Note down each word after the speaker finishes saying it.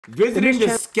Visiting the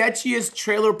sketchiest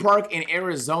trailer park in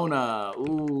Arizona.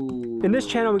 Ooh. In this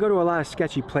channel, we go to a lot of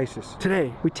sketchy places.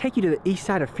 Today, we take you to the east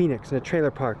side of Phoenix in a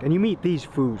trailer park, and you meet these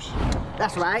foos.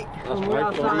 That's right.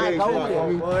 That's right.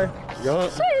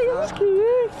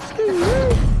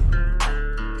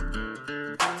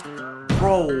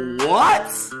 Bro,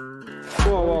 what?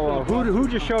 Whoa, whoa, whoa. Who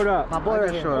just showed up? My boy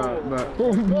right showed up.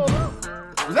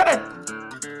 Was that a...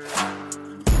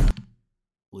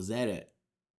 Was that a...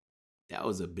 That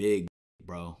was a big,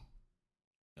 bro.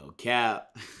 No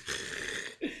cap.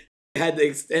 Had the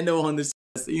extendo on this.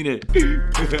 Seen it.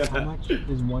 How much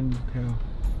is one pair?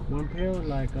 One pair,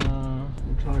 like,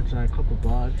 we charge like a couple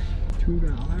bucks. $2?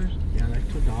 Yeah, like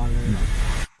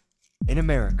 $2. In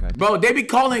America. Bro, they be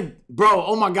calling, bro,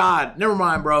 oh my God. Never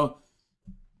mind, bro.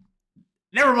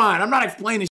 Never mind. I'm not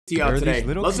explaining shit to y'all today.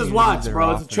 Let's just watch,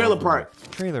 bro. It's a trailer park.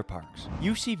 Trailer parks.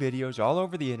 You see videos all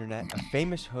over the internet of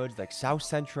famous hoods like South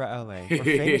Central LA or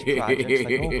famous projects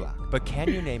like O-Block. But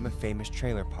can you name a famous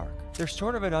trailer park? They're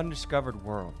sort of an undiscovered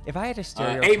world. If I had to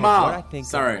stereotype what I think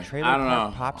of a trailer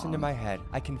park pops into my head,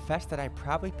 I confess that I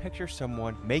probably picture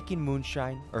someone making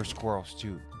moonshine or squirrel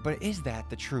stew. But is that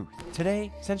the truth?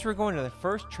 Today, since we're going to the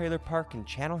first trailer park in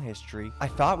channel history, I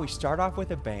thought we'd start off with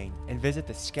a bang and visit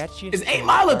the sketchiest... Is 8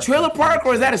 Mile a trailer park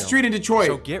or is that a street in Detroit?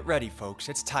 So get ready, folks.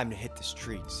 It's time to hit the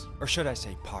streets. Or should I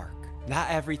say park. Not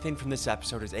everything from this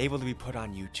episode is able to be put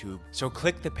on YouTube, so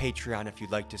click the Patreon if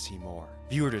you'd like to see more.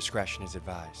 Viewer discretion is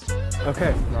advised.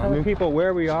 Okay, tell people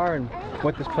where we are and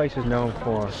what this place is known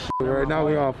for. Right now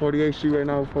we're on 48th Street right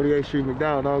now, 48th Street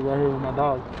McDowell, dog, right here with my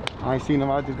dog. I ain't seen him,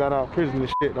 I just got out of prison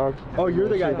and shit, dog. Oh, you're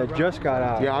the guy that just got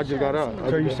out? Yeah, I just got out.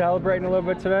 So are you celebrating a little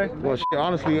bit today? Well, shit,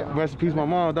 honestly, rest in peace my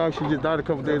mom, dog. She just died a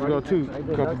couple days ago, too.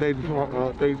 A couple days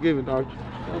before Thanksgiving, dog.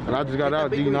 And I just got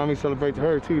out, you know what I mean? Celebrate to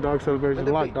her, too, dog. Celebration of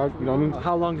life, dog, you know what I mean?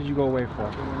 How long did you go away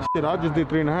for? Shit, I just did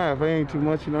 3.5. It ain't too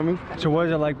much, you know what I mean? So what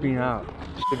is it like being out?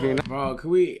 Shit, being out. Bro, could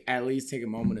we at least take a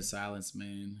moment of silence,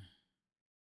 man?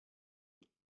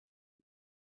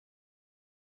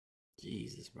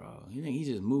 Jesus, bro. You think he's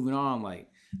just moving on? Like,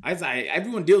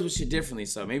 everyone deals with shit differently,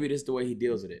 so maybe this is the way he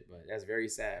deals with it. But that's very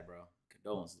sad, bro.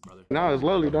 Condolences, brother. Now it's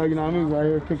lovely, dog. You know what I mean? Right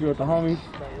here, kicking with the homies,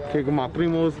 kicking my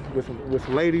primos with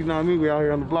some ladies. You know what I mean? We out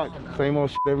here on the block, same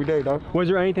old shit every day, dog. Was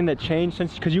there anything that changed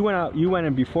since? Because you went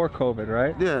in before COVID,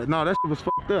 right? Yeah. No, that shit was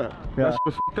fucked up. Yeah. That shit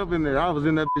was fucked up in there. I was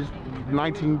in that bitch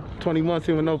 19, 20 months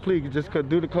in with no plea, just cause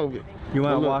due to COVID. You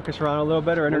want to walk us around a little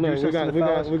bit or introduce us to the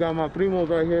fellas? We got my primos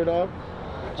right here, dog.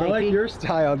 I like your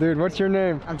style, dude. What's your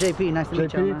name? I'm JP. Nice to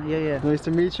meet you, man. Yeah. Nice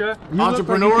to meet you.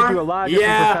 Entrepreneur? Look like you could do a lot of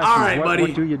different professions. All right, buddy.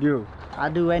 What do you do? I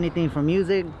do anything from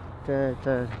music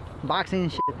to boxing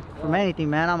and shit. From anything,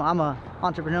 man. I'm a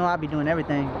entrepreneur. I be doing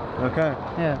everything. Okay.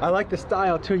 Yeah. I like the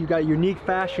style too. You got unique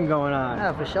fashion going on.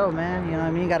 Yeah, for sure, man. You know what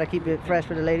I mean? Got to keep it fresh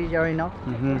for the ladies. You already know.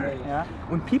 Yeah.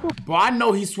 When people... Bro, I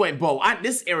know he's sweating. Bro,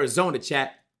 this Arizona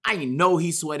chat, I know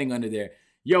he's sweating under there.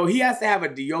 Yo, he has to have a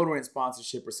deodorant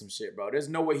sponsorship or some shit, bro. There's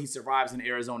no way he survives in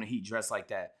Arizona heat dressed like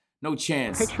that. No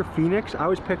chance. Picture Phoenix. I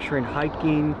was picturing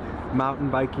hiking, mountain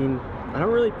biking. I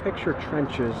don't really picture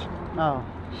trenches. Oh,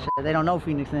 shit. They don't know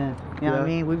Phoenix then. You know what I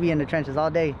mean? We be in the trenches all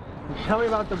day. Tell me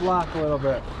about the block a little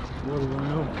bit. What do I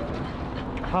know?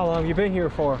 How long have you been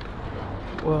here for?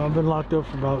 Well, I've been locked up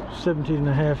for about 17 and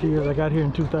a half years. I got here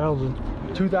in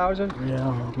 2000. 2000?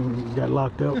 Yeah, got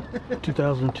locked up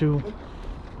 2002.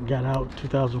 Got out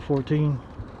 2014.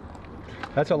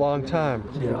 That's a long time.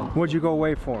 Yeah. What'd you go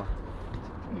away for?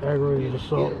 Aggravated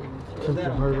assault,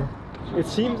 attempted murder. It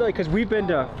seems like, because we've been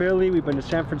to Philly, we've been to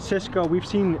San Francisco, we've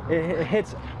seen it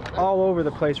hits all over the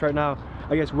place right now.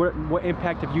 I guess, what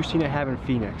impact have you seen it have in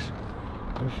Phoenix?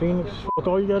 In Phoenix,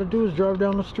 all you gotta do is drive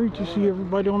down the street. You see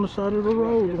everybody on the side of the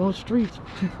road, on the streets,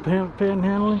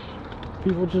 panhandling.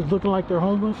 People just looking like they're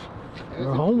homeless.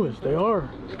 They're homeless, they are.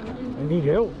 They need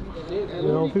help. You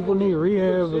know, people need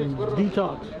rehab and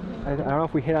detox. I don't know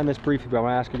if we hit on this briefly, but I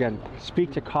want to ask again.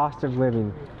 Speak to cost of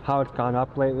living, how it's gone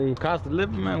up lately. Cost of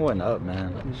living, man, wasn't up,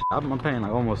 man. I'm paying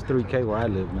like almost $3K where I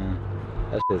live, man.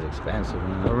 That shit's expensive,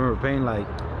 man. I remember paying like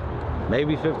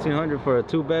maybe $1,500 for a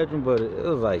 2-bedroom, but it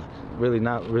was like really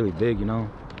not really big, you know.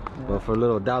 But for a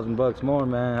little $1,000 more,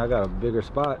 man, I got a bigger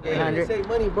spot. Yeah, to save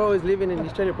money, bro, is living in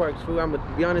these trailer parks, fool. I'm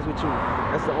gonna be honest with you.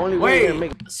 That's the only way to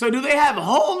make. So do they have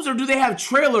homes or do they have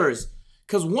trailers?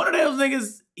 Because one of those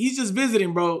niggas, he's just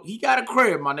visiting, bro. He got a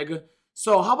crib, my nigga.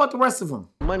 So how about the rest of them?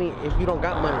 Money if you don't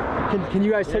got money. Can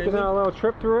you guys take us on a little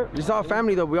trip through it? It's all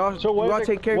family though. We all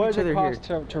take care of each other here. What does it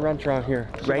cost to rent around here?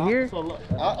 Right here? So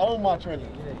I own my trailer.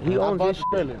 He owns this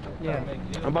trailer. Yeah.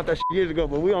 I bought that shit years ago,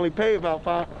 but we only paid about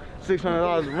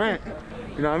 $500–600 rent.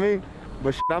 You know what I mean?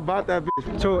 But shit, I bought that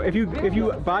bitch. So if you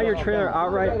buy your trailer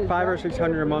outright, $500 or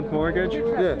 $600 a month mortgage.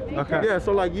 Yeah. Okay. Yeah.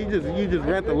 So like you just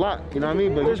rent a lot. You know what I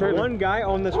mean? But There's one guy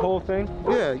on this whole thing.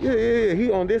 Yeah.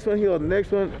 He on this one. He on the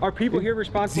next one. Are people here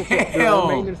responsible for their own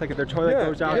maintenance? Like if their toilet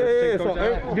goes out, yeah. goes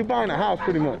out? You're buying a house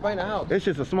pretty much. Buying a house. It's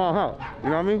just a small house. You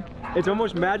know what I mean? It's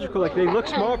almost magical. Like they look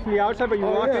small from the outside, but you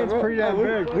walk in, it's pretty damn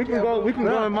big. We can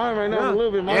go in mine right now a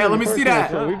little bit. Yeah, let me see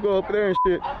that. So we go up there and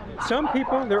shit. Some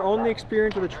people, their only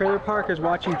experience with a trailer park is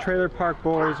watching Trailer Park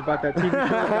Boys about that TV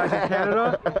show guys in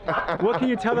Canada. What can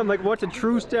you tell them? Like, what's a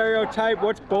true stereotype?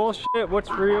 What's bullshit? What's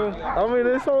real? I mean,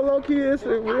 it's all low key.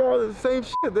 We're all the same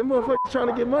shit. Them motherfuckers trying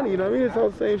to get money. You know what I mean? It's all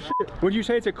the same shit. Would you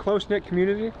say it's a close-knit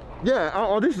community?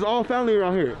 Yeah. This is all family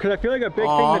around here. Because I feel like a big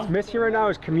thing that's missing right now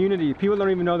is community. People don't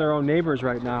even know their own neighbors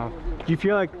right now. Do you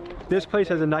feel like this place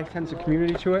has a nice sense of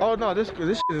community to it? Oh no, this shit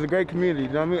is a great community. You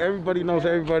know what I mean? Everybody knows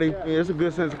everybody. I mean, it's a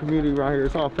good sense of community around here.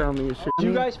 It's all family and shit. Do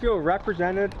you guys feel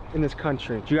represented in this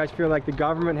country? Do you guys feel like the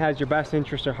government has your best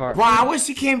interest at heart? Bro, I wish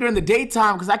she came during the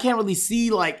daytime because I can't really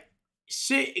see like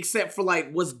shit except for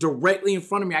like what's directly in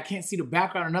front of me. I can't see the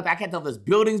background or nothing. I can't tell if there's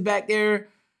buildings back there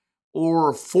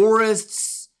or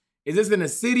forests. Is this in the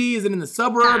city? Is it in the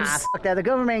suburbs? Nah, fuck that. The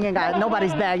government ain't got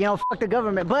nobody's back. You know, fuck the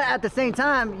government. But at the same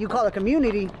time, you call it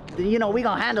community, then, you know, we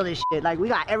gonna handle this shit. Like, we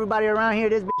got everybody around here.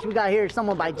 This bitch, we got here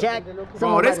someone by Jack.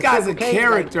 Bro, this guy's a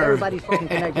character. Like, everybody's fucking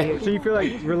connected here. So you feel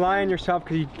like rely on yourself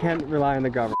because you can't rely on the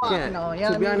government? Can't. No, you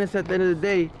know To be honest, at the end of the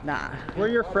day, Nah. Were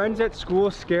your friends at school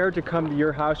scared to come to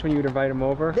your house when you would invite them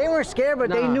over? They weren't scared,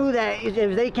 but they Nah. knew that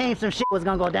if they came, some shit was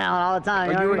gonna go down all the time.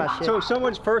 You know what I mean? About So shit.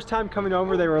 someone's first time coming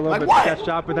over, they were a little Like bit what? sketched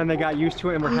out, but then they got used to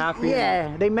it and were happy.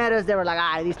 Yeah, they met us. They were like,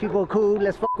 all right, these people are cool.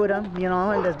 Let's fuck with them, you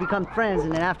know, and let's become friends.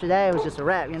 And then after that, it was just a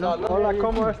wrap, you know? Hola,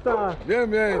 ¿cómo está? Bien,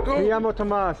 bien, ¿y tú? Me llamo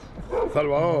Tomás.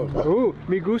 Salvador.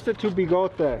 Me gusta tu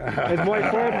bigote. Es muy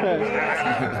fuerte.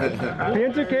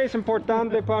 Pienso que es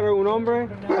importante para un hombre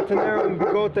tener un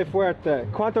bigote fuerte.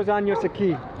 ¿Cuántos años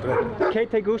aquí? ¿Qué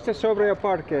te gusta sobre el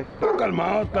parque?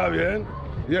 Calmado, está bien.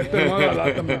 Y este no la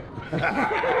lata.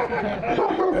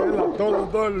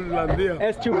 Todo el día.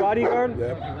 ¿Es tu bodyguard?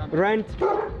 Rent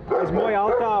es muy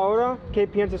alta ahora. ¿Qué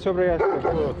piensas sobre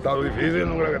esto? Está difícil,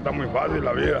 no creo que está muy fácil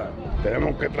la vida.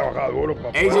 Tenemos que trabajar duro para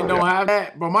Agent don't have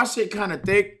that. Bro, my shit kind of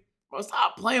thick. Bro,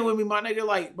 stop playing with me, my nigga.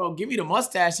 Like, bro, give me the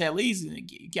mustache at least.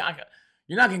 You're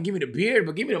not going to give me the beard,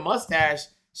 but give me the mustache.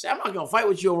 Shit, I'm not going to fight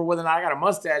with you over whether or not I got a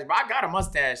mustache, but I got a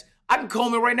mustache. I can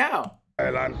comb it right now.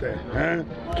 adelante. ¿Eh?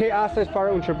 ¿Qué haces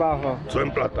para un trabajo? Soy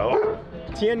emplastador.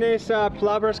 ¿Tienes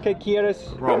palabras que quieres?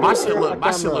 Bro, my shit look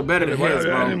better than his,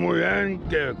 Bien, bro. muy bien,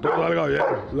 que todo salga bien.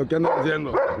 Lo que ando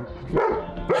haciendo.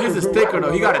 His is thicker,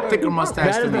 though. He got a thicker mustache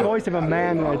That is than the me. voice of a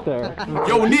man right there.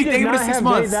 Yo, Nick, He they did give not it 6 have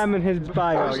months. they, them in his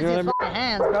bio. You know what I mean? His fucking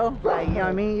hands, bro. Like, you know what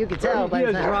I mean? You can tell. He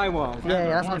has but drywall. yeah,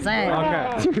 that's what I'm saying.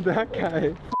 Okay. Dude, that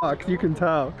guy, fuck, you can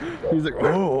tell. He's like,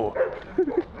 oh.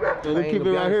 So we keep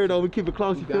it right here, though. We keep it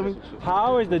close, you feel me?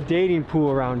 How is the dating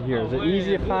pool around here? Is it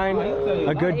easy to find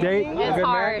a good date? A It's good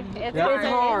hard. man? It's Yeah? hard. It's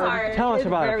hard. Tell us It's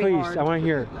about it, very please. hard. I want to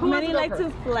hear. Many like to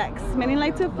flex. Many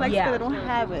like to flex, Yeah. but they don't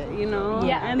have it, you know?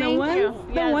 Yeah, And the thank ones, you.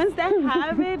 the Yes. ones that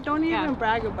have it don't even Yeah.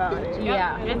 brag about it.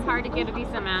 Yeah, it's hard to get a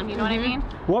decent man, you know what I mean?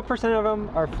 What percent of them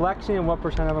are flexing and what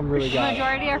percent of them really got it?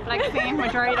 Majority are flexing,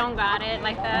 majority don't got it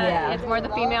like that. Yeah. It's more the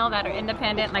female that are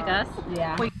independent like us.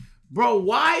 Yeah. Bro,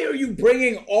 why are you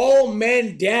bringing all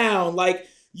men down? Like,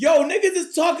 yo, niggas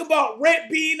is talking about rent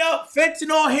being up,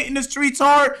 fentanyl hitting the streets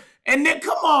hard, and then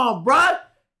come on, bruh.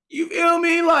 You feel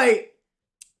me? Like,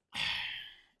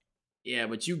 yeah,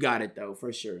 but you got it though,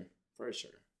 for sure. For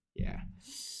sure. Yeah.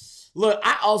 Look,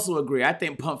 I also agree. I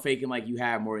think pump faking like you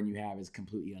have more than you have is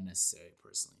completely unnecessary,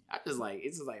 personally.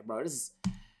 It's just like, bro, this is...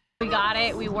 We got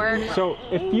it, we work. So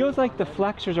it feels like the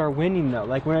flexers are winning though.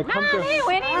 Like when it comes to winning.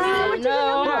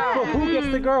 But who gets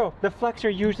the girl? The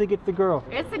flexer usually gets the girl.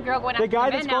 It's the girl going The after guy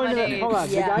men that's going to the, nowadays. hold on,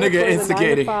 the guy Nigga that's going to the 9 to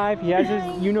instigating. 5, he has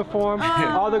his uniform.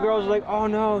 All the girls are like, oh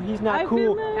no, he's not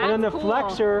cool. And then the That's cool.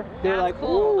 flexer, they're That's like,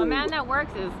 cool. ooh. A man that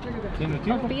works is beat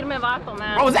him in vato,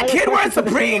 man. Bro, is that kid wearing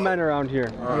Single Supreme? men around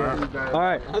here. All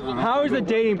right. How is the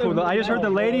dating pool? I just heard the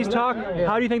ladies talk.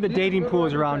 How do you think the dating pool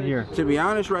is around here? To be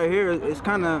honest, right here, it's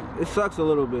kind of, it sucks a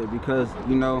little bit because,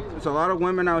 you know, it's a lot of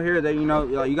women out here that, you know,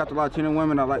 like you got the Latina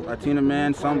women that like Latina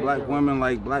men, some black women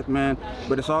like black men,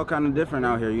 but it's all kind of different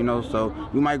out here, you know. So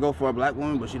you might go for a black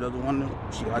woman, but she doesn't want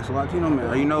to, she likes a Latino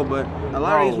man, you know. But a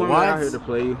lot of these women are out here to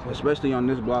play you, especially on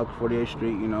this block, 48th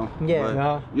Street, you know. Yeah.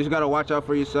 But you just got to watch out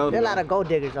for yourself. There are a lot of gold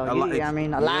diggers though. I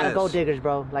mean, a lot of gold diggers,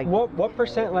 bro. Like, What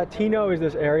percent Latino is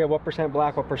this area? What percent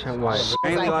black? What percent white?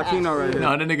 Mainly Latino right here.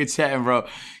 No, that nigga chatting, bro.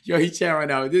 Yo, he chatting right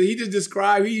now. He just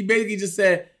described, he basically just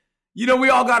said, You know, we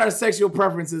all got our sexual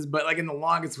preferences, but like in the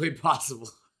longest way possible.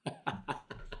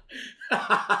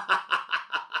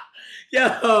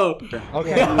 Yo.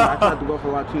 Okay. You know, I tried to go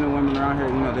for Latino women around here.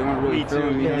 You know, they weren't really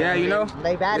feeling me. Yeah, you know.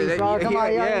 They baddies, bro. Come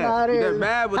on, y'all know how it They're is.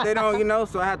 bad, but they don't, you know.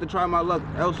 So I had to try my luck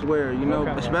elsewhere. You know,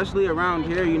 especially around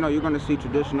here. You know, you're gonna see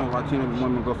traditional Latino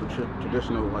women go for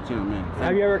traditional Latino men.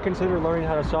 Have you ever considered learning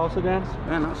how to salsa dance?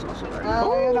 Man, not salsa right now.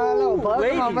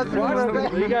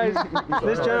 You guys,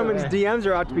 this gentleman's DMs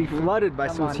are out to be flooded by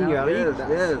some Latino.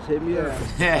 Yes, hit me up.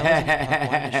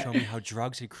 Wanted to show me how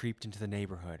drugs had creeped into the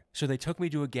neighborhood. So they took me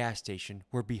to a gas station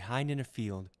where behind in a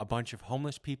field, a bunch of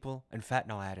homeless people and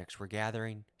fentanyl addicts were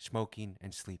gathering, smoking,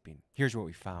 and sleeping. Here's what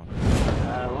we found.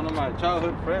 One of my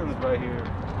childhood friends right here.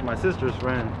 My sister's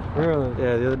friend. Really?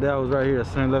 Yeah, the other day I was right here at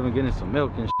 7-Eleven getting some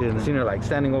milk and shit. And I seen her like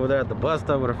standing over there at the bus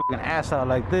stop with her fucking ass out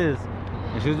like this.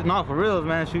 And she was, not for reals,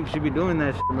 man. She be doing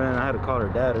that shit, man. I had to call her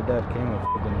dad. Her dad came and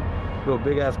fucking little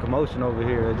big ass commotion over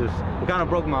here. It kind of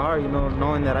broke my heart, you know,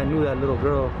 knowing that I knew that little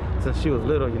girl since she was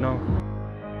little, you know.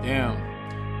 Damn.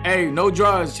 Hey, no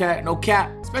drugs, chat, no cap,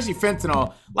 especially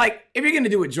fentanyl. Like, if you're gonna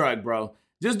do a drug, bro,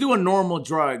 just do a normal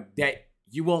drug that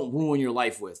you won't ruin your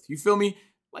life with. You feel me?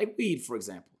 Like weed, for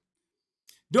example.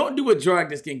 Don't do a drug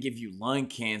that's gonna give you lung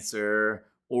cancer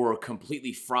or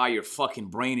completely fry your fucking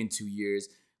brain in 2 years.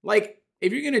 Like,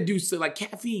 if you're gonna do so, like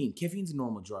caffeine's a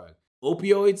normal drug.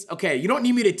 Opioids, okay, you don't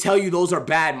need me to tell you those are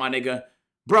bad, my nigga.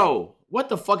 Bro, what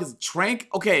the fuck is trank?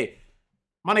 Okay,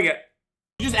 my nigga,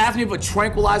 you just asked me if a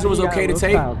tranquilizer was okay to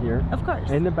take? Here. Of course.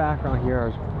 In the background here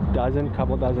are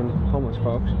couple dozen homeless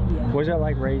folks. Yeah. What's it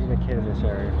like raising a kid in this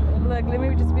area? Look, let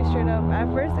me just be straight up.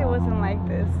 At first, it wasn't like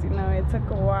this. You know, it took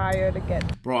a while to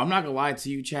get. Bro, I'm not gonna lie to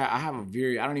you, chat. I don't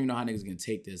even know how niggas gonna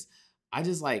take this. I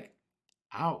just like,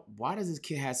 why does this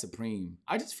kid have Supreme?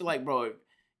 I just feel like, bro,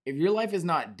 if your life is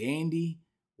not dandy,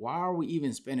 why are we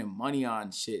even spending money on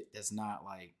shit that's not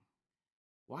like,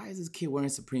 why is this kid wearing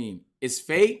Supreme? It's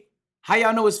fake? How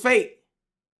y'all know it's fake?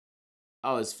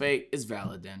 Oh, it's fake? It's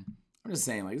valid then. I'm just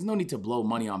saying, like, there's no need to blow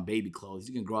money on baby clothes.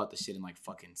 You can grow out the shit in like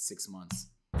fucking 6 months.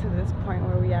 To this point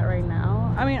where we at right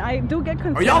now. I mean, I do get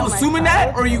concerned. Are y'all assuming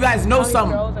that, or you guys know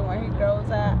something? How he grows and where he grows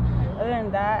at. Other than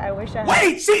that, I wish I had.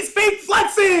 Wait, she's fake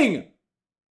flexing!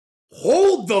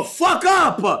 Hold the fuck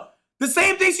up! The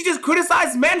same thing she just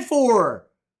criticized men for.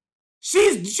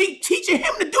 She teaching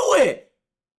him to do it.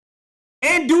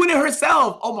 And doing it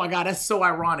herself. Oh my God, that's so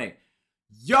ironic.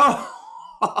 Yo.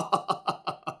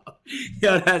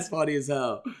 Yo, that's funny as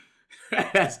hell.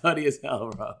 That's funny as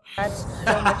hell, bro. That's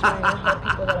so much money to help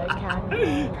people that I can.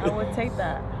 I would take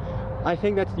that. I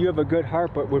think that you have a good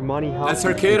heart, but would money help? That's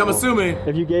her kid, I'm assuming.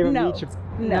 If you gave them each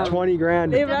 20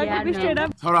 grand. If I could be straight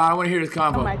up. Hold on, I want to hear this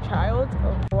convo. My child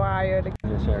acquired.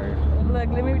 This area. Look,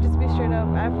 let me just be straight up.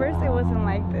 At first, it wasn't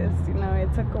like this. You know,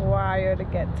 it took a while to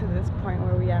get to this point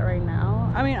where we at right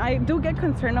now. I mean, I do get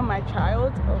concerned on my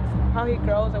child, of how he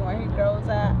grows and where he grows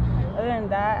at. Other than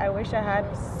that, I wish I had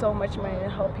so much money to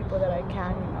help people that I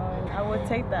can, you know, and I would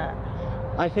take that.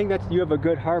 I think that you have a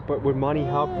good heart, but would money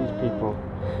help these people?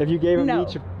 If you gave them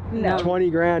each 20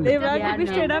 grand. If I could be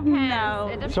straight up,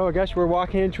 no. So I guess we're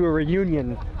walking into a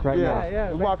reunion right now.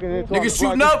 Yeah, we're walking into niggas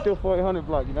shooting up. Still 400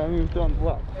 block, you know what I mean? Still on the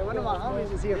block. Hey, one of my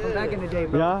homies is here from back in the day,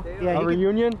 bro. Yeah? A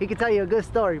reunion? He can tell you a good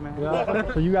story, man.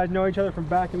 Yeah. So you guys know each other from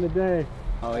back in the day?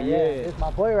 Oh yeah. It's my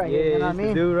boy right here, you know what I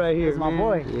mean? Dude right here, It's my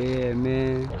boy. Yeah,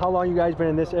 man. How long you guys been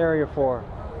in this area for?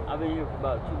 I've been here for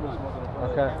about 2 months.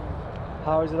 Okay.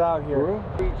 How is it out here?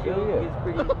 Pretty chill. It's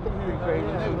pretty crazy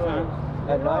sometimes.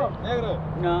 At night?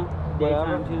 No,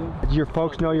 daytime too. Do your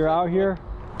folks know you're out here?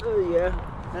 Yeah.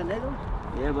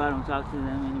 Yeah, but I don't talk to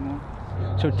them anymore.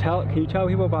 So can you tell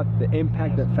people about the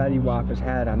impact that Fetty Wap has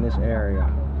had on this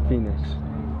area, Phoenix?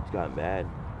 It's gotten bad.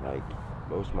 Like,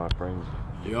 most of my friends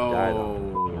died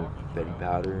Yo. of Fetty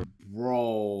powder.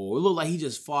 Bro, it looked like he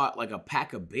just fought like a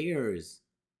pack of bears.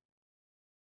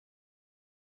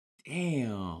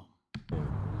 Damn.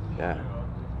 Yeah.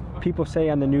 People say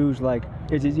on the news, like,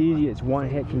 it's as easy as one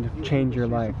hit can change your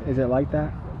life. Is it like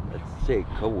that? Let's say a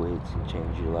couple hits can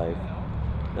change your life,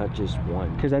 not just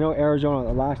one. Because I know Arizona,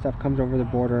 a lot of stuff comes over the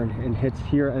border and hits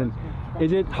here. And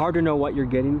is it hard to know what you're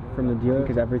getting from the dealer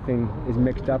because everything is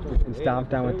mixed up and stomped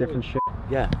down with different shit?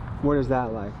 Yeah. What is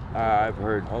that like? I've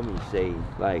heard homies say,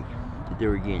 like, that they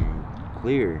were getting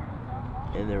clear,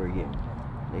 and they were getting,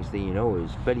 next thing you know,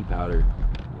 is Fetty powder.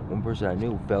 One person I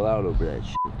knew fell out over that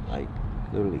shit. Like,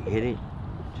 literally hit it,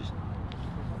 just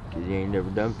because he ain't never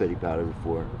done Fetty powder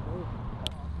before.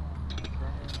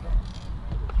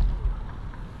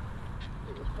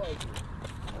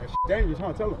 That shit dangerous,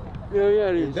 huh? Tell him. Yeah,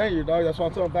 it is. It's dangerous, dog. That's why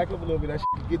I'm telling him back up a little bit. That shit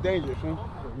can get dangerous, huh?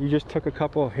 You just took a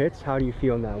couple of hits. How do you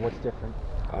feel now? What's different?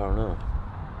 I don't know.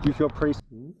 Do you feel pretty?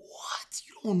 What?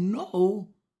 You don't know?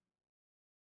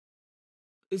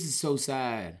 This is so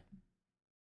sad.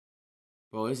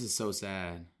 Bro, this is so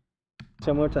sad.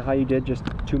 Similar to how you did just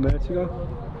 2 minutes ago?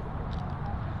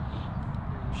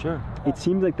 Sure. It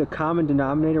seems like the common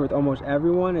denominator with almost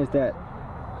everyone is that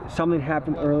something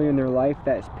happened earlier in their life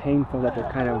that is painful that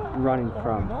they're kind of running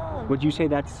from. Would you say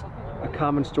that's a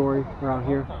common story around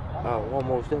here? Well,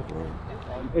 most definitely.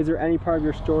 Is there any part of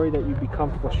your story that you'd be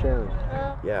comfortable sharing?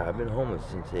 Yeah, I've been homeless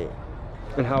since 8.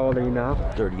 And how old are you now?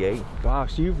 38. Wow,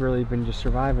 so you've really been just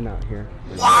surviving out here.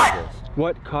 What?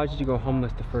 What caused you to go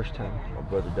homeless the first time? My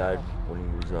brother died when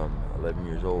he was 11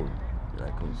 years old, and I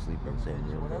couldn't sleep in the same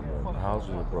room anymore. My house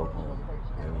was a broken home.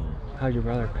 I mean, how'd your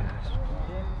brother pass?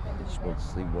 I just went to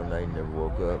sleep one night and never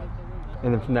woke up.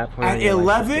 And then from that point on, at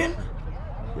 11?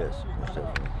 Yes, most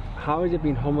definitely. How is it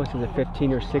being homeless as a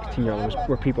 15 or 16-year-old?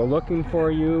 Were people looking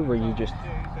for you? Were you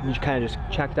kind of just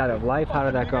checked out of life? How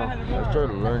did that go? I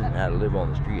started learning how to live on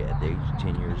the street at the age of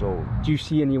 10 years old. Do you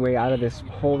see any way out of this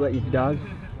hole that you've dug?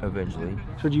 Eventually.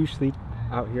 So do you sleep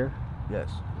out here?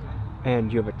 Yes. And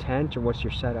do you have a tent, or what's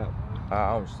your setup?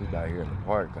 I don't sleep out here in the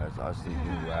park. I sleep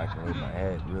anywhere I can lay my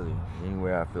head, really.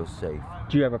 Anywhere I feel safe.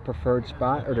 Do you have a preferred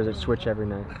spot, or does it switch every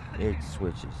night? It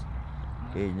switches.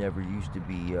 It never used to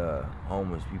be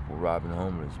homeless people robbing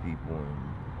homeless people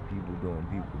and people doing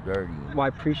people dirty. Well, I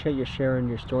appreciate you sharing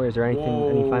your story. Is there anything,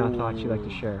 any final thoughts you'd like to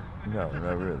share? No,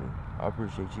 not really. I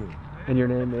appreciate you. And your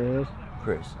name is?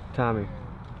 Chris. Tommy.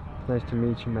 Nice to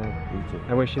meet you, man. You too.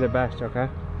 I wish you the best, okay?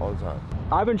 All the time.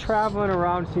 I've been traveling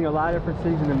around, seeing a lot of different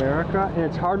cities in America, and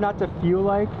it's hard not to feel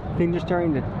like things are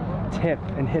starting to tip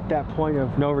and hit that point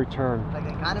of no return. Like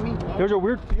the economy? There's a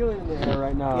weird feeling in the air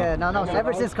right now. Yeah, no.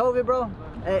 Ever since COVID, bro,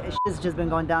 shit's just been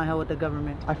going downhill with the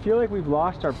government. I feel like we've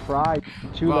lost our pride,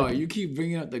 too. Bro, like, you keep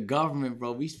bringing up the government,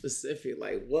 bro. Be specific.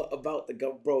 Like, what about the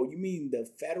government? Bro, you mean the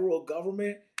federal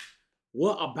government?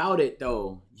 What about it,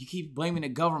 though? You keep blaming the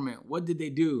government. What did they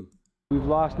do? We've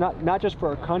lost, not just for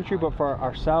our country, but for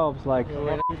ourselves. Like,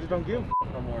 we just don't give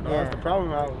a no more. That's the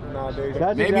problem out nowadays.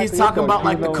 Maybe he's talking about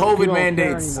like the COVID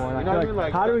mandates.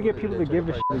 How do we get people to give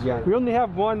a shit again? We only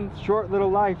have one short little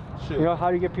life. You know, how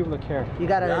do you get people to care? You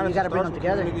gotta bring them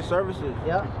together. Community services.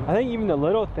 Yeah. I think even the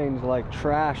little things like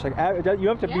trash, like you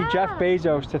have to be Jeff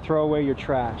Bezos to throw away your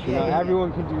trash. You know,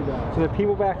 everyone can do that. So the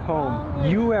people back home,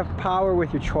 you have power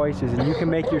with your choices, and you can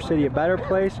make your city a better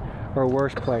place or a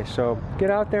worse place. So get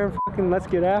out there and fucking let's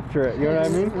get after it. You know what I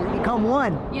mean? Become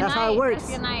one. Unite. That's how it works.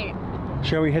 Let's unite.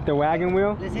 Shall we hit the wagon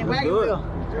wheel? Let's hit wagon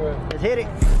wheel. Let's hit it.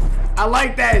 I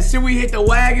like that. Should we hit the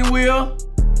wagon wheel?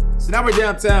 So now we're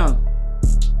downtown.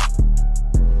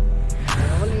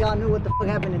 Only y'all knew what the fuck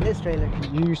happened in this trailer.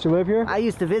 You used to live here? I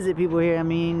used to visit people here. I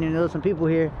mean, there was some people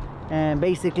here, and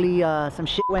basically some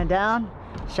shit went down.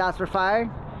 Shots were fired.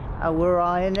 We're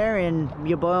all in there, and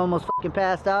your boy almost fucking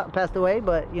passed away,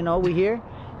 but you know, we here.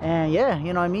 And yeah,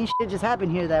 you know what I mean? Shit just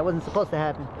happened here that wasn't supposed to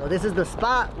happen. So this is the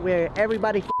spot where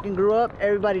everybody fucking grew up,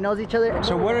 everybody knows each other.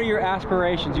 So what are your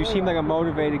aspirations? You seem like a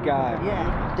motivated guy.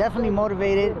 Yeah, definitely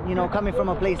motivated, you know, coming from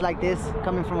a place like this,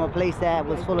 coming from a place that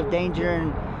was full of danger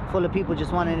and full of people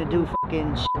just wanting to do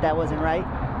fucking shit that wasn't right.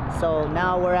 So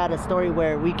now we're at a story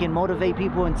where we can motivate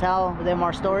people and tell them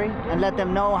our story and let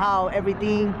them know how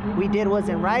everything we did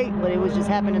wasn't right, but it was just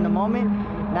happening in the moment.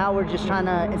 Now we're just trying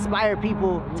to inspire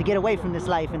people to get away from this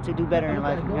life and to do better in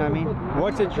life, you know what I mean?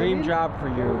 What's a dream job for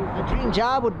you? A dream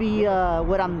job would be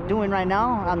what I'm doing right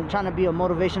now. I'm trying to be a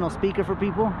motivational speaker for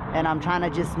people, and I'm trying to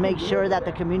just make sure that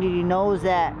the community knows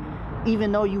that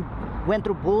even though you went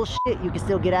through bullshit, you can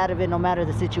still get out of it no matter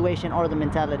the situation or the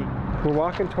mentality. We're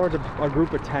walking towards a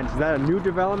group of tents. Is that a new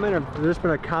development, or has this been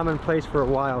a common place for a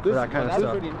while for that kind of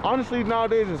stuff? Honestly,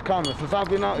 nowadays it's common. Since I've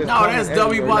been out, it's no, that's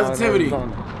W positivity.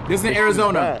 This is in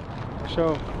Arizona.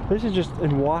 So this is just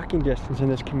in walking distance in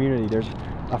this community. There's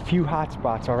a few hot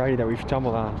spots already that we've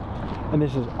stumbled on, and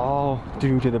this is all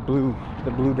due to the blue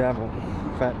devil,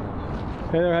 fentanyl.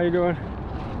 Hey there, how you doing?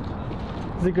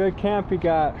 It's a good camp you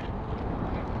got.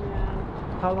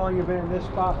 How long you been in this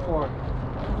spot for?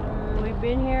 We've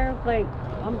been here like,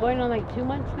 I'm going on like 2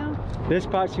 months now. This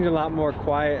spot seems a lot more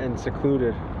quiet and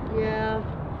secluded. Yeah.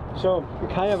 So you're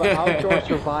kind of an outdoor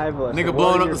survivalist. Nigga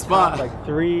blowing up the spot. Like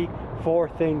 3, 4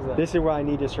 things. This is what I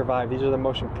need to survive. These are the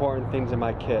most important things in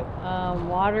my kit.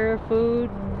 Water, food,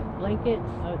 blankets.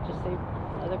 I would just say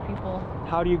other people.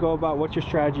 How do you go about, what's your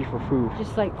strategy for food?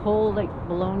 Just like cold, like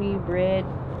bologna, bread,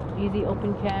 easy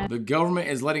open can. The government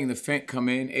is letting the fent come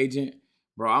in, agent.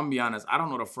 Bro, I'm gonna be honest, I don't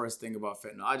know the first thing about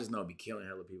fentanyl. I just know it be killing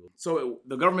hella people. So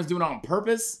the government's doing it on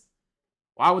purpose?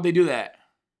 Why would they do that?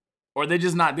 Or they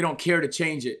just not, they don't care to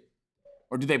change it?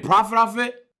 Or do they profit off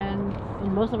it? And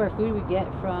most of our food we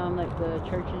get from like the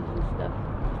churches and stuff.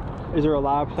 Is there a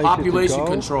lot of places Population to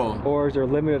go, control. or is there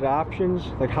limited options?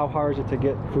 Like, how hard is it to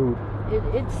get food?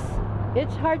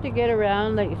 It's hard to get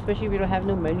around, like especially if you don't have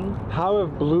no money. How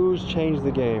have blues changed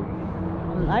the game?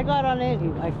 I got on it.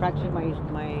 I fractured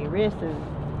my wrist, and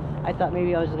I thought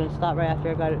maybe I was gonna stop right after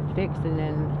I got it fixed,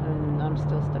 and I'm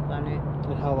still stuck on it.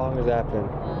 And how long has that been?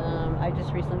 I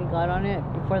just recently got on it.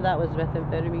 Before that was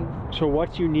methamphetamine. So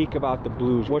what's unique about the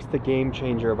blues? What's the game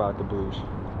changer about the blues?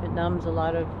 It numbs a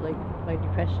lot of like my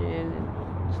depression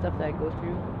and stuff that I go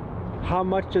through. How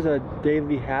much does a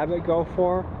daily habit go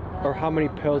for? Or how many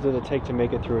pills does it take to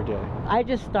make it through a day? I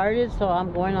just started, so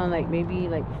I'm going on like maybe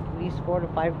like at least 4 to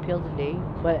 5 pills a day.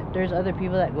 But there's other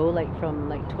people that go like from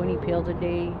like 20 pills a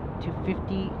day to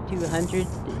 50 to 100.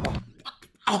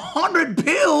 100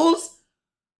 pills?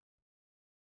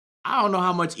 I don't know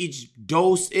how much each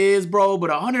dose is, bro, but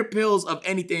 100 pills of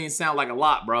anything sound like a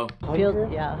lot, bro.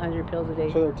 Pills, yeah, 100 pills a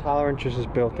day. So their tolerance is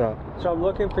built up. So I'm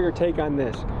looking for your take on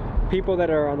this. People that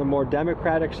are on the more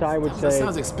democratic side would say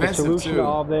the solution to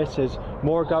all this is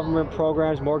more government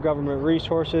programs, more government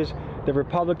resources. The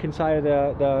Republican side of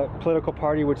the political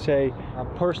party would say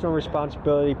personal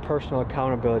responsibility, personal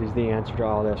accountability is the answer to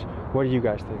all this. What do you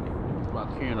guys think? It's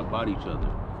about caring about each other.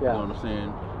 Yeah. You know what I'm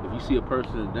saying? If you see a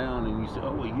person down and you say,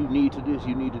 oh, well, you need to this,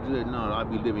 you need to do that. No, I'll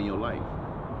be living your life.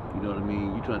 You know what I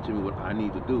mean? You're trying to tell me what I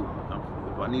need to do.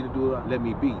 If I need to do it, let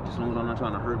me be. As long as I'm not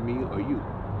trying to hurt me or you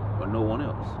or no one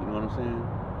else. You know what I'm saying?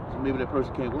 So maybe that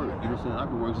person can't work. You know what I'm saying? I've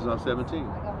been working since I was 17. You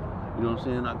know what I'm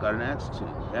saying? I got an accident.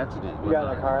 You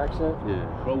got in a car accident?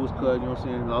 Yeah. Throat was cut, you know what I'm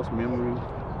saying? Lost memory.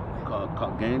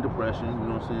 Gained depression, you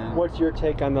know what I'm saying? What's your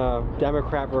take on the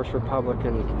Democrat versus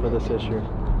Republican for this issue?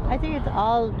 I think it's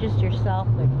all just yourself,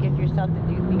 like get yourself to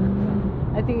do things.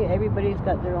 I think everybody's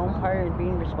got their own part in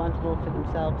being responsible for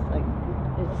themselves. Like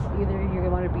it's either you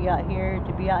want to be out here,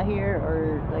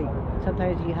 or like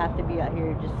sometimes you have to be out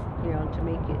here just, you know, to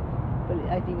make it. But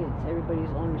I think it's everybody's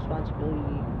own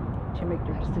responsibility to make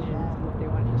their decisions and what they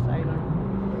want to decide on.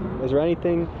 Is there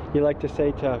anything you'd like to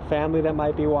say to family that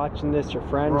might be watching this, or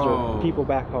friends, or people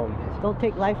back home? Don't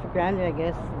take life for granted, I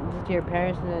guess. Listen to your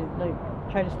parents and then like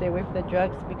try to stay away from the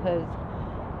drugs, because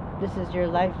this is your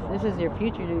life, this is your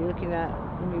future that you're looking at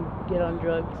when you get on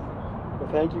drugs.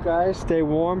 Well, thank you guys. Stay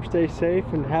warm, stay safe,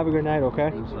 and have a good night,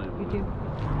 okay? You too.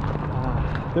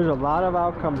 There's a lot of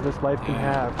outcomes this life can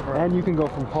have. And you can go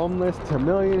from homeless to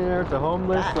millionaire to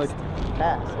homeless.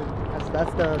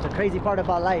 That's the crazy part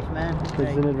about life, man.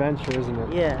 It's an adventure, isn't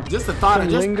it? Yeah. Just the thought of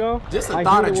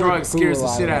drugs scares the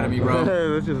shit out of me, bro.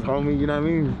 That's just homie, you know what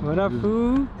I mean? What up,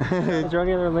 fool? Is there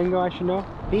any other lingo I should know?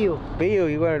 Pio,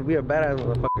 you gotta be a badass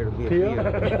motherfucker to be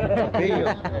a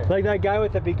Pio. Like that guy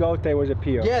with the bigote was a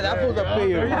Pio. Yeah, that was a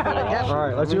Pio.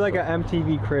 Alright, let's do like an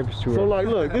MTV Cribs tour. So like,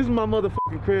 look, this is my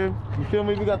motherfucking crib. You feel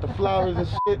me? We got the flowers and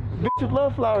shit. Bitches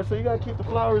love flowers, so you gotta keep the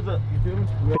flowers up. You feel me?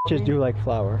 Bitches do like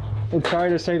flowers. And sorry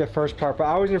to say the first part, but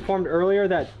I was informed earlier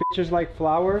that bitches like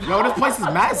flowers. Yo, this place is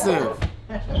massive.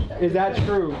 Is that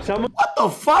true? What the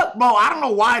fuck, bro? I don't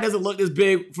know why it doesn't look this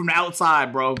big from the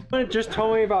outside, bro. Someone just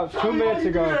told me about 2 minutes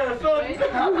ago.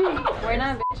 We're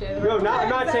not bitches. No, I'm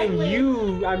not saying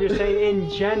you. I'm just saying in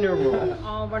general.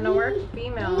 Oh, we're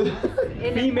females.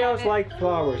 Females like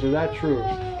flowers. Is that true?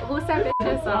 Who said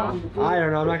bitches, though? I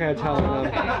don't know. I'm not gonna tell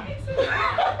them.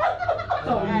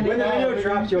 When the video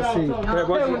drops, you'll see.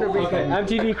 Okay,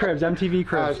 MTV Cribs. MTV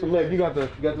Cribs. Alright, so look, you got the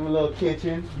little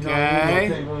kitchen. You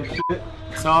know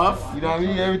Tough. You know what I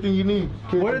mean? Everything you need.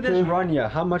 What did this run you?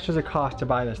 How much does it cost to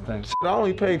buy this thing? I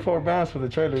only paid $4 for the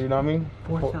trailer. You know what I mean?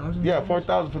 4,000. Yeah,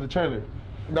 4,000 for the trailer.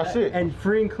 That's it. And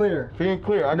free and clear. Free and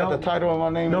clear. I got the title on my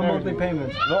name. No and monthly everything.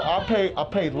 payments. No, I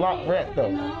paid lot rent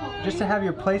though. Just to have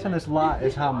your place on this lot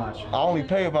is how much? I only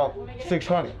pay about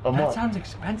 $600 a month. That sounds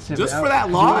expensive. Just for that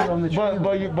lot?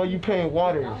 But you paying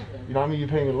water. You know what I mean? You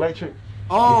paying electric.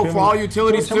 Oh, for all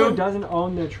utilities so if someone doesn't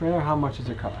own their trailer, how much does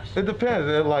it cost? It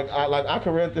depends. Like I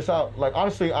can rent this out. Like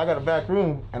honestly, I got a back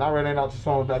room and I rent it out to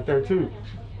someone back there too.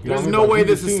 There's no way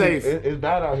this is safe. It's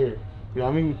bad out here. You know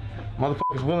what I mean?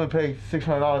 Motherfuckers willing to pay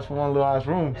 $600 for one little ass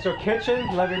room. So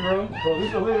kitchen, living room. Bro, this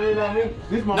is a living room, you know what I mean?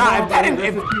 This is my Nah,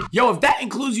 if that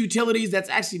includes utilities, that's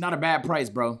actually not a bad price,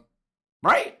 bro.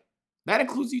 Right? That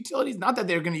includes utilities. Not that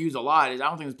they're gonna use a lot. I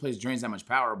don't think this place drains that much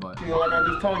power, but you know, like I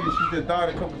just told you, she just died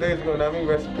a couple days ago. You know what I mean?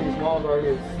 Rest in peace, mom's right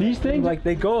here. These things, like,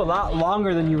 they go a lot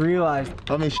longer than you realize.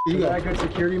 I mean, you got a good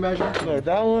security measure? Look,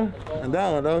 that one and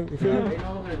that one, though. You feel me?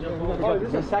 Oh,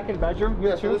 is this a second bedroom?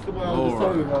 Yeah, so this is the one I was just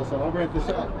telling you about. So I rent this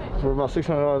out for about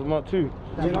 $600 a month too.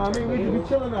 You know what I mean? We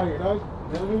chilling out here, dog.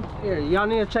 You know what I mean? Here, y'all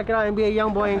need to check it out. NBA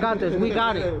YoungBoy ain't got this. We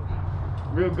got it.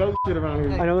 Real goat shit around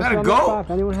here. I know it's That a on goat? the clock.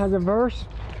 If anyone has a verse,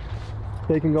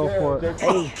 they can go for it.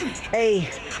 Hey,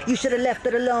 you should have left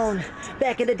it alone.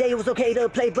 Back in the day, it was okay to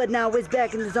play, but now it's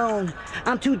back in the zone.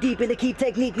 I'm too deep in the keep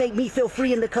technique, make me feel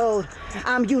free in the code.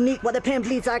 I'm unique, while the pen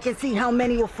bleeds, I can see how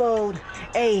many will fold.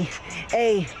 Hey,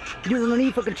 you no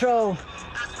need for control.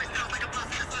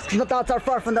 No thoughts are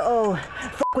far from the O.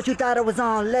 Fuck what you thought I was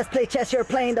on. Let's play chess, you're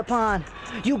playing the pawn.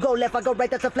 You go left, I go right,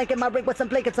 that's a flank in my ring with some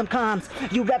blink and some comms.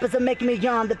 You rappers are making me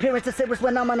yawn. The appearance is serious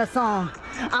when I'm on a song.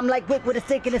 I'm like Wick with a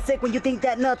stick and a sick when you think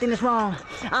that nothing is wrong.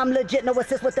 I'm legit, no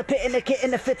assist with the pit and the kit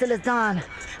and the fit till it's done.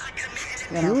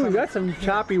 Ooh, you got some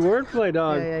choppy wordplay,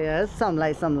 dog. Yeah, it's some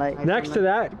light. Next to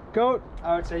that, GOAT,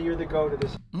 I would say you're the GOAT of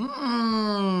this.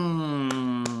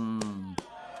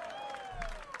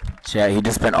 Chat, he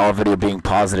just spent all video being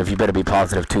positive. You better be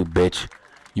positive too, bitch.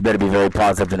 You better be very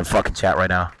positive in the fucking chat right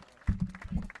now.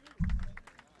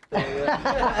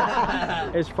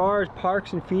 As far as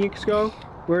parks in Phoenix go,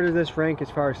 where does this rank as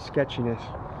far as sketchiness?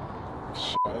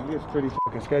 It gets pretty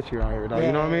fucking sketchy around here, dog.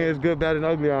 You know what I mean? It's good, bad, and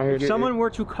ugly around here. If someone were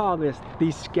to call this the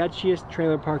sketchiest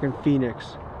trailer park in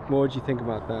Phoenix, what would you think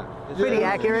about that? Pretty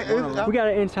accurate. We got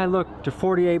an inside look to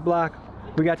 48 Block.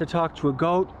 We got to talk to a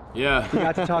GOAT. Yeah. We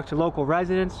got to talk to local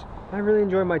residents. I really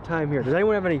enjoyed my time here. Does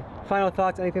anyone have any final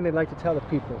thoughts, anything they'd like to tell the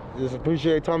people? Just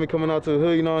appreciate Tommy coming out to the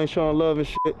hood, you know, and showing love and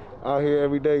shit out here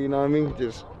every day, you know what I mean?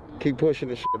 Just keep pushing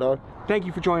this shit, dog. Thank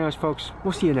you for joining us, folks.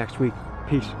 We'll see you next week.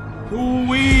 Peace.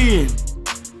 Ooh-wee.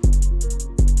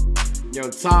 Yo,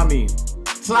 Tommy,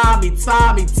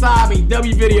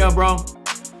 W video, bro.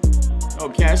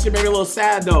 Okay, that shit made me a little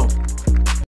sad, though.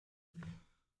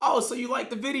 Oh, so you like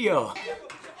the video?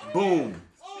 Boom.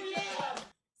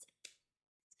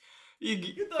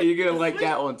 You're gonna like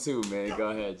that one too, man. Go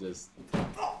ahead, just.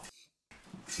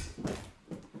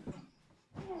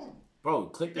 Bro,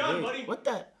 click the video. What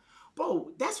the?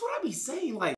 Bro, that's what I be saying, like.